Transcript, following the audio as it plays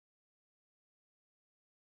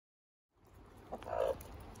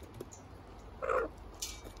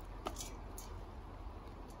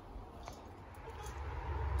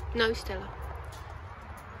No, Stella.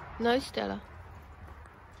 No, Stella.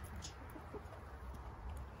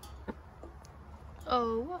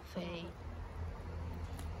 Oh, Waffle.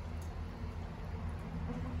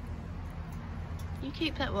 You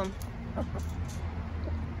keep that one.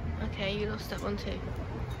 Okay, you lost that one too.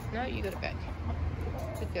 No, you got it back.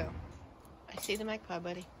 Good girl. I see the magpie,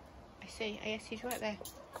 buddy. I see. Oh, yes, he's right there.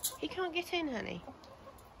 He can't get in, honey.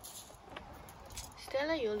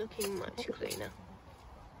 Stella, you're looking much cleaner.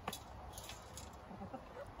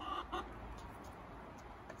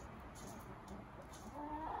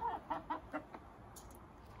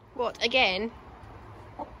 What, again?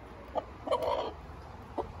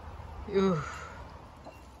 Oof.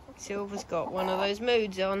 Silver's got one of those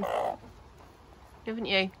moods on, haven't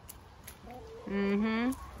you?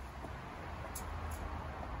 Mm-hmm.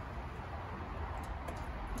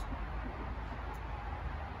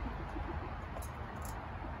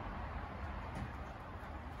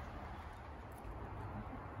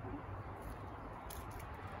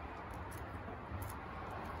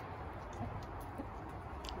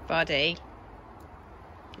 Buddy.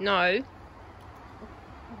 No.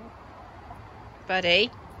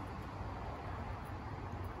 Buddy.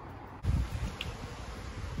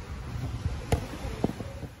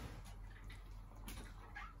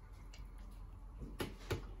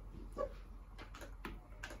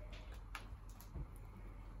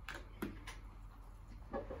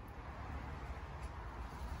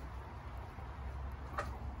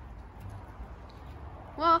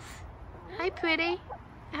 Waff, hey pretty,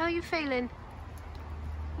 how are you feeling?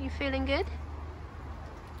 You feeling good?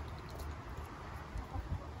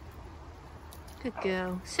 Good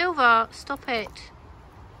girl. Silver, stop it.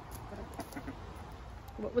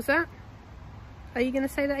 What was that? Are you going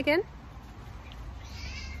to say that again?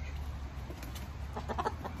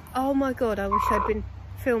 Oh my god, I wish I'd been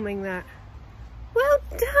filming that. Well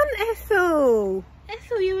done, Ethel!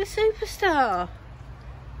 Ethel, you're a superstar.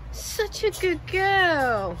 Such a good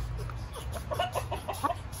girl.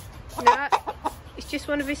 No, it's just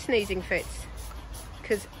one of his sneezing fits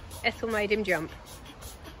because Ethel made him jump.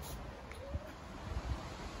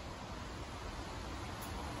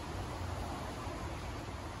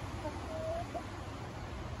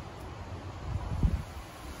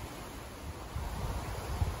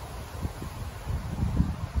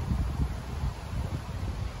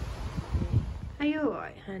 Are you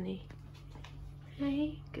alright, honey?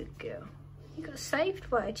 Hey, good girl. You got saved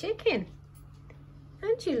by a chicken.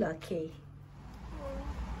 Aren't you lucky?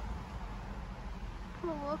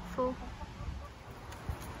 Oh, Waffle.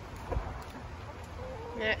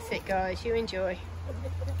 That's it, guys. You enjoy.